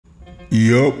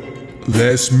Yup,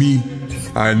 that's me.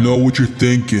 I know what you're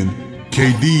thinking.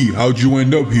 KD, how'd you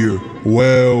end up here?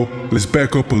 Well, let's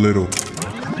back up a little.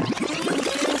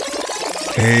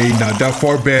 Hey, not that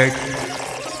far back.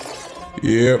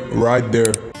 Yep, right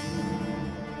there.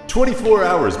 24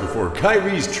 hours before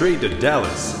Kyrie's trade to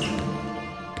Dallas.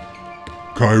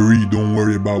 Kyrie, don't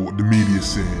worry about what the media's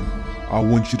saying. I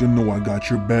want you to know I got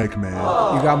your back, man.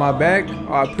 You got my back?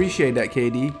 Oh, I appreciate that,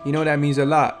 KD. You know that means a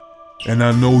lot. And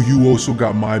I know you also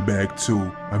got my back too.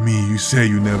 I mean, you said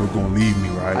you never gonna leave me,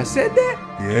 right? I said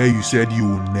that? Yeah, you said you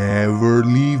will never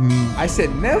leave me. I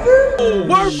said never? Oh,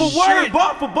 word for word,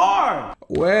 bar for bar.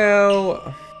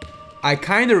 Well, I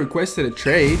kinda requested a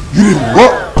trade. You did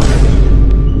what?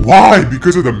 Why?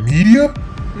 Because of the media?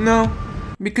 No,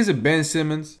 because of Ben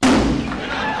Simmons.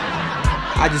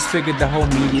 I just figured the whole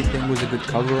media thing was a good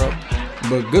cover-up.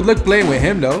 But good luck playing with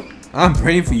him, though. I'm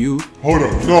praying for you. Hold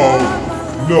up,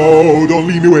 no, don't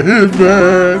leave me with him,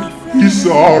 man. He's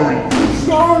sorry. He's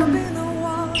sorry.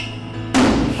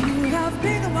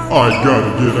 I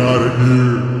gotta get out of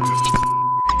here.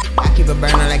 I keep it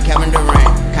burning like Kevin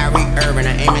Durant. Kyrie Irving,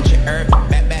 I aim at your earth.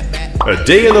 Back. A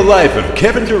day in the life of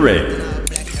Kevin Durant.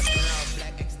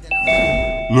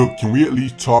 Look, can we at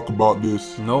least talk about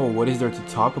this? No, what is there to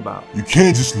talk about? You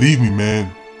can't just leave me,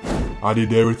 man. I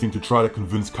did everything to try to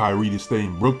convince Kyrie to stay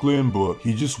in Brooklyn, but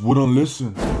he just wouldn't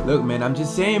listen. Look, man, I'm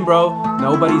just saying, bro.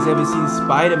 Nobody's ever seen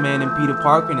Spider-Man and Peter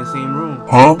Parker in the same room.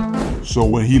 Huh? So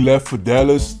when he left for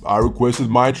Dallas, I requested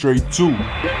my trade too.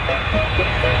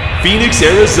 Phoenix,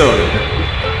 Arizona.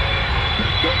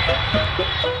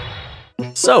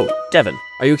 So, Devin,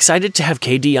 are you excited to have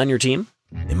KD on your team?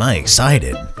 Am I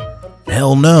excited?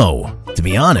 Hell no. To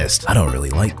be honest, I don't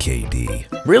really like KD.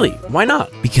 Really? Why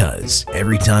not? Because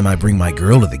every time I bring my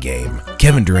girl to the game,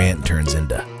 Kevin Durant turns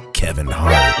into Kevin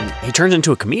Hart. He turns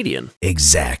into a comedian.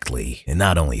 Exactly. And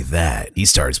not only that, he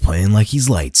starts playing like he's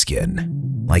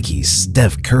light-skinned. Like he's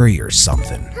Steph Curry or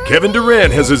something. Kevin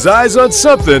Durant has his eyes on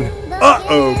something.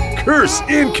 Uh-oh, curse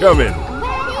incoming.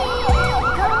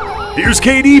 Here's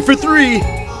KD for three.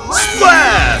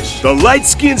 Splash! The light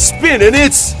skin spin and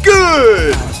it's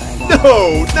good!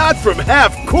 No, not from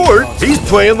half court. He's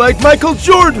playing like Michael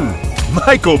Jordan.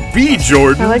 Michael B.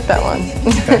 Jordan. I like that one.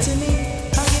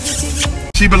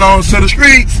 She belongs to the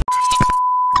streets.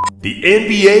 The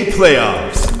NBA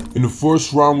playoffs. In the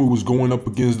first round, we was going up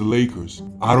against the Lakers.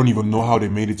 I don't even know how they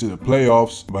made it to the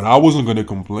playoffs, but I wasn't gonna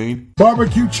complain.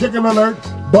 Barbecue chicken alert!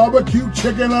 Barbecue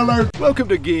chicken alert! Welcome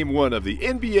to Game 1 of the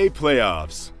NBA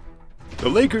playoffs. The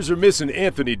Lakers are missing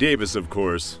Anthony Davis, of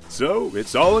course, so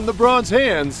it's all in LeBron's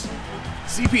hands.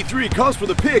 CP3 calls for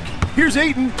the pick. Here's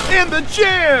Ayton and the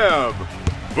jam!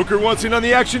 Booker wants in on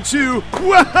the action too.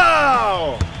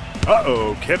 Wow!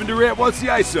 Uh-oh, Kevin Durant wants the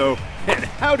ISO. And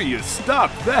how do you stop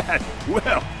that?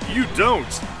 Well, you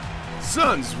don't.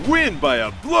 Suns win by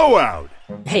a blowout.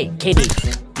 Hey,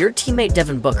 KD, your teammate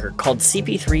Devin Booker called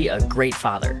CP3 a great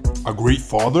father. A great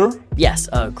father? Yes,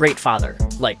 a great father,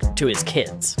 like to his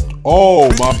kids. Oh,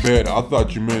 my bad. I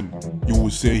thought you meant you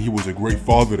would say he was a great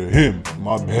father to him.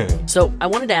 My bad. So, I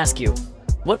wanted to ask you,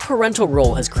 what parental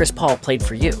role has Chris Paul played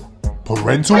for you?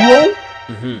 Parental role?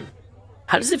 Mm-hmm.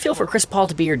 How does it feel for Chris Paul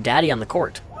to be your daddy on the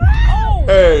court?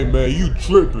 Hey, man, you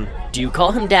tripping. Do you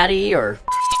call him daddy, or...?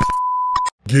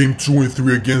 Game 2 and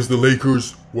 3 against the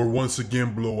Lakers were once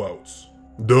again blowouts.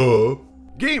 Duh.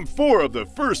 Game 4 of the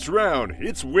first round.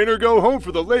 It's win or go home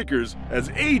for the Lakers as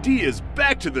AD is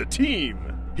back to the team.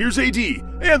 Here's AD,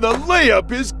 and the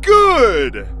layup is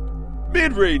good!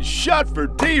 Mid-range shot for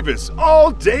Davis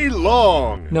all day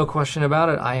long. No question about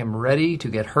it, I am ready to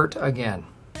get hurt again.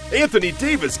 Anthony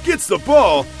Davis gets the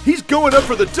ball. He's going up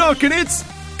for the dunk, and it's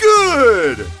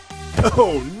good!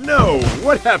 Oh no,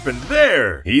 what happened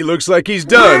there? He looks like he's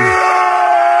done.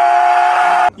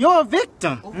 You're a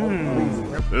victim.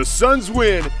 The Suns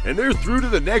win, and they're through to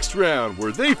the next round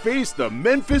where they face the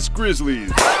Memphis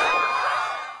Grizzlies.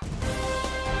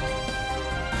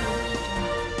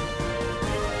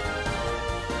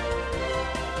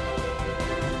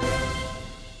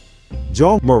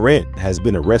 Ja Morant has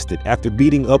been arrested after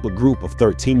beating up a group of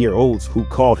 13-year-olds who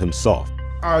called him soft.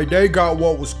 Alright, they got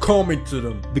what was coming to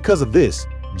them. Because of this,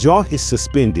 Ja is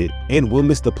suspended and will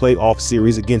miss the playoff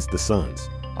series against the Suns.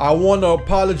 I want to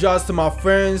apologize to my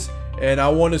friends, and I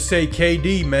want to say,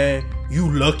 KD, man,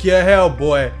 you lucky as hell,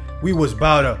 boy. We was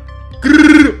about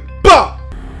to...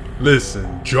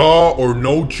 Listen, Ja or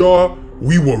no Ja,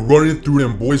 we were running through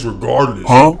them boys regardless.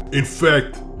 Huh? In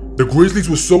fact, the Grizzlies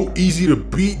were so easy to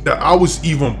beat that I was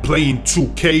even playing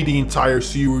 2K the entire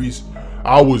series.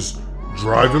 I was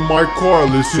driving my car,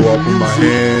 listening to my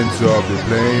hands up, they're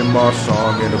playing my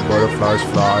song and the butterflies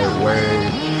fly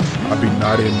away. I be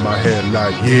nodding my head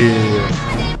like,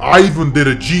 yeah. I even did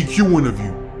a GQ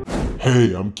interview.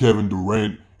 Hey, I'm Kevin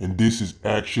Durant, and this is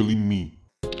actually me.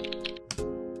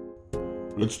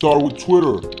 Let's start with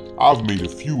Twitter. I've made a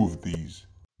few of these.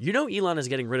 You know Elon is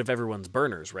getting rid of everyone's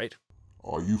burners, right?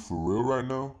 Are you for real right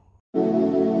now?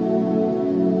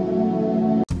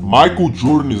 Michael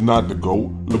Jordan is not the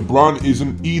GOAT. LeBron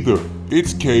isn't either.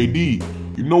 It's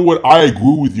KD. You know what? I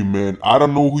agree with you, man. I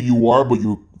don't know who you are, but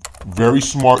you're very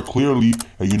smart, clearly,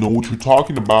 and you know what you're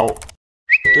talking about.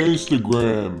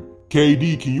 Instagram.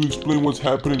 KD, can you explain what's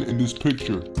happening in this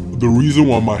picture? The reason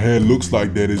why my head looks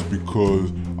like that is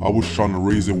because I was trying to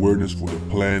raise awareness for the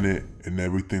planet and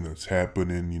everything that's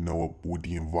happening, you know, with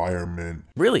the environment.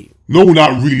 Really? No,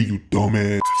 not really, you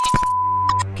dumbass.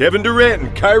 Kevin Durant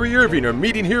and Kyrie Irving are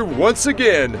meeting here once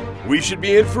again. We should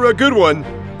be in for a good one.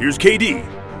 Here's KD.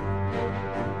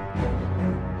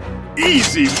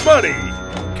 Easy money.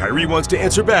 Kyrie wants to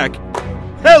answer back.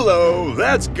 Hello,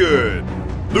 that's good.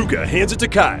 Luka hands it to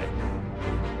Kai.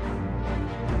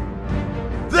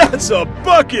 That's a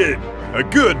bucket! A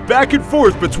good back and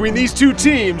forth between these two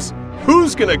teams.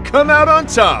 Who's gonna come out on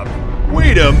top?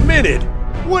 Wait a minute.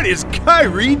 What is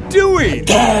Kyrie doing?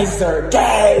 Geyser.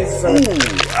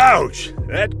 Ooh, ouch.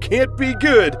 That can't be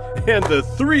good. And the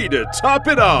three to top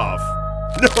it off.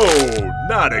 No,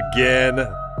 not again.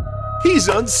 He's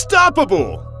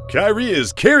unstoppable. Kyrie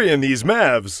is carrying these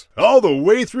Mavs all the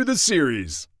way through the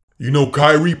series. You know,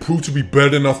 Kyrie proved to be better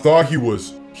than I thought he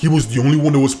was. He was the only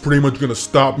one that was pretty much gonna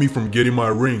stop me from getting my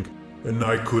ring. And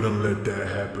I couldn't let that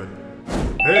happen.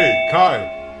 Hey,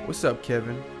 Kai. What's up,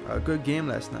 Kevin? A good game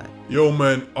last night. Yo,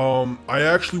 man, I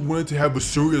actually wanted to have a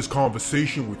serious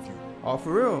conversation with you. Oh,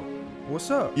 for real?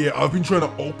 What's up? Yeah, I've been trying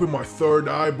to open my third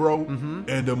eye, bro.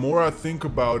 And the more I think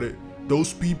about it,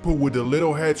 those people with the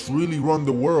little hats really run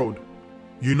the world.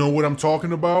 You know what I'm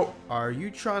talking about? Are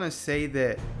you trying to say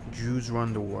that Jews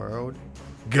run the world?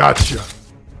 Gotcha.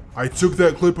 I took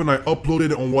that clip and I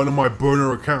uploaded it on one of my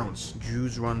burner accounts.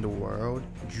 Jews run the world.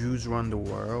 Jews run the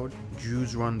world.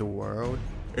 Jews run the world.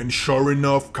 And sure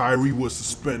enough, Kyrie was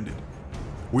suspended.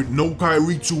 With no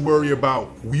Kyrie to worry about,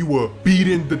 we were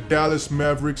beating the Dallas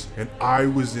Mavericks and I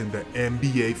was in the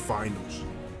NBA Finals.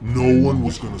 No one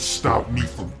was gonna stop me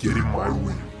from getting my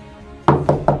ring.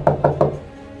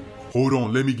 Hold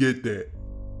on, let me get that.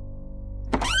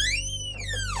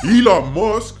 Elon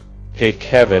Musk? Hey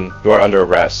Kevin, you are under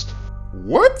arrest.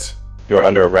 What? You are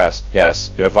under arrest,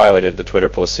 yes. You have violated the Twitter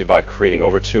policy by creating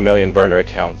over 2 million burner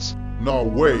accounts. No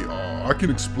way, I can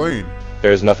explain.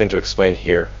 There is nothing to explain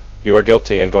here. You are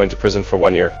guilty and going to prison for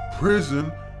 1 year. Prison?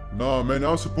 Nah man,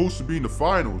 I was supposed to be in the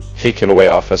finals. Take him away,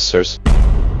 officers.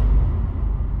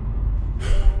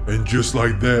 And just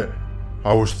like that,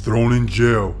 I was thrown in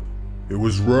jail. It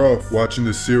was rough watching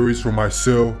the series from my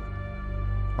cell.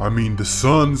 I mean, the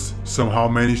Suns somehow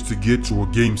managed to get to a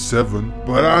Game 7,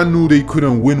 but I knew they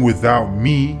couldn't win without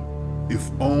me. If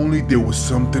only there was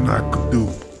something I could do.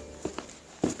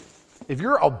 If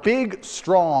you're a big,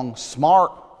 strong,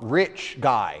 smart, rich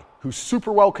guy who's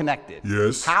super well connected,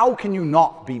 yes, how can you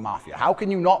not be mafia? How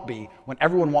can you not be when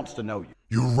everyone wants to know you?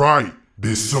 You're right.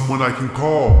 There's someone I can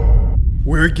call.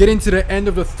 We're getting to the end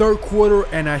of the third quarter,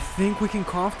 and I think we can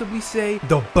comfortably say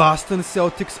the Boston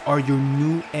Celtics are your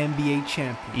new NBA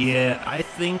champions. Yeah, I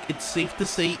think it's safe to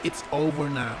say it's over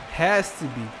now. Has to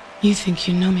be. You think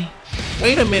you know me?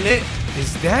 Wait a minute.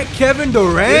 Is that Kevin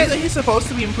Durant? Isn't he supposed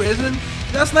to be in prison?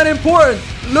 That's not important.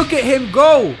 Look at him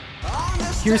go.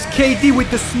 Here's KD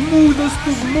with the smoothest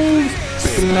of moves.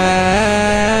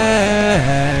 Splash.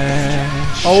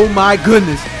 Oh my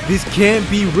goodness. This can't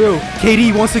be real.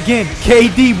 KD once again.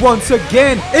 KD once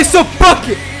again. It's a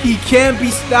bucket. He can't be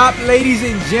stopped, ladies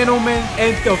and gentlemen.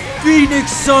 And the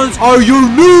Phoenix Suns are your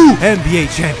new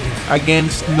NBA champions.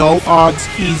 Against no odds,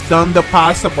 he's done the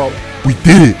possible. We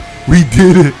did it. We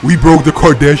did it. We broke the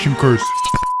Kardashian curse.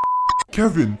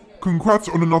 Kevin, congrats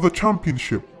on another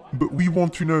championship. But we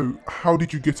want to know, how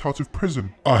did you get out of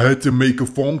prison? I had to make a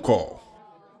phone call.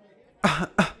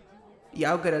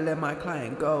 Y'all gotta let my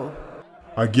client go.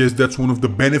 I guess that's one of the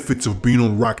benefits of being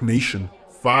on Rock Nation.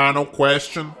 Final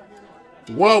question.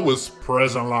 What was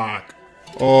prison like?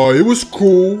 It was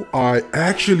cool. I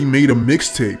actually made a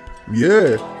mixtape.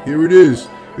 Yeah, here it is.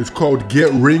 It's called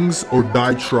Get Rings or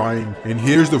Die Trying. And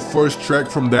here's the first track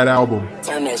from that album.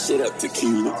 Turn that shit up,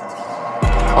 tequila.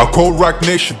 I call Rock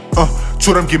Nation,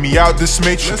 told them get me out this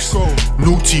matrix.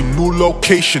 New team, new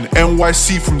location,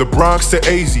 NYC from the Bronx to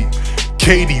AZ.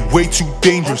 KD, way too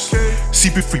dangerous.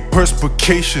 CP3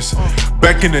 perspicacious.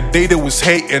 Back in the day there was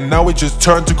hate, and now it just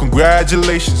turned to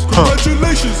congratulations.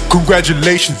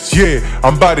 Congratulations, yeah.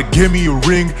 I'm about to give me a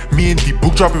ring. Me and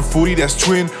D-Book dropping 40, that's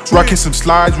twin. Rocking some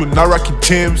slides, we're not rocking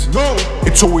Timbs.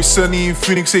 It's always sunny in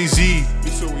Phoenix, AZ.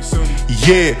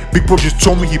 Yeah, Big Bro just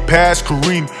told me he passed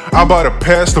Kareem. I'm about to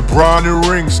pass LeBron in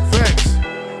rings.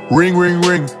 Ring, ring,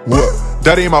 ring. What?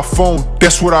 That ain't my phone,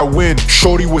 that's what I win.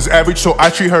 Shorty was average, so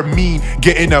I treat her mean.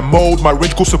 Get in that mode, my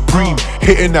range goes supreme.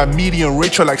 Hitting that median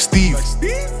Rachel like Steve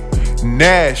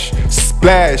Nash.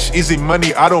 Splash, easy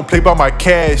money, I don't play by my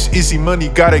cash. Easy money,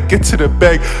 gotta get to the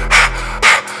bag.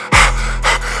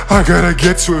 I gotta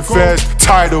get to it fast.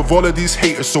 Tired of all of these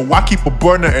haters, so I keep a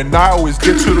burner and I always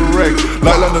get to the wreck.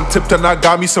 Like London tipped and I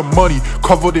got me some money.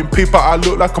 Covered in paper, I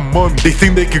look like a mummy. They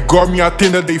think they can guard me, I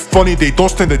think that they funny. They don't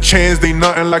stand a chance, they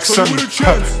nothing like Sunny.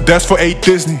 That's for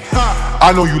ADisney.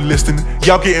 I know you listening.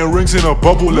 Y'all getting rings in a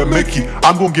bubble at Mickey.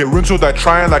 I'm gonna get rings with that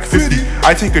trying like 50.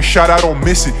 I take a shot, I don't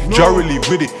miss it. Ja really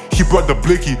with it. He brought the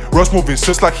blicky. Russ moving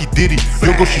just like he did it.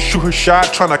 Yo go, she shoot her shot,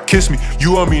 tryna kiss me.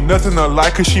 You and me nothing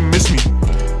alike cause she miss me.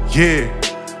 Yeah,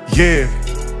 yeah.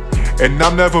 And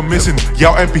I'm never missing.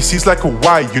 Y'all NPCs like a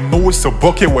Y. You know it's a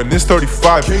bucket when it's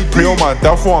 35. Pray on my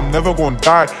downfall, I'm never gonna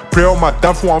die. Pray on my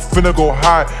downfall, I'm finna go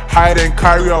high. Higher than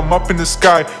Kyrie, I'm up in the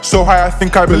sky. So high, I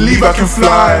think I believe I can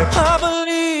fly. I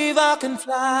believe I can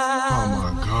fly.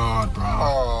 Oh my God, bro.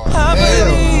 I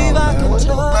believe I can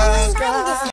fly.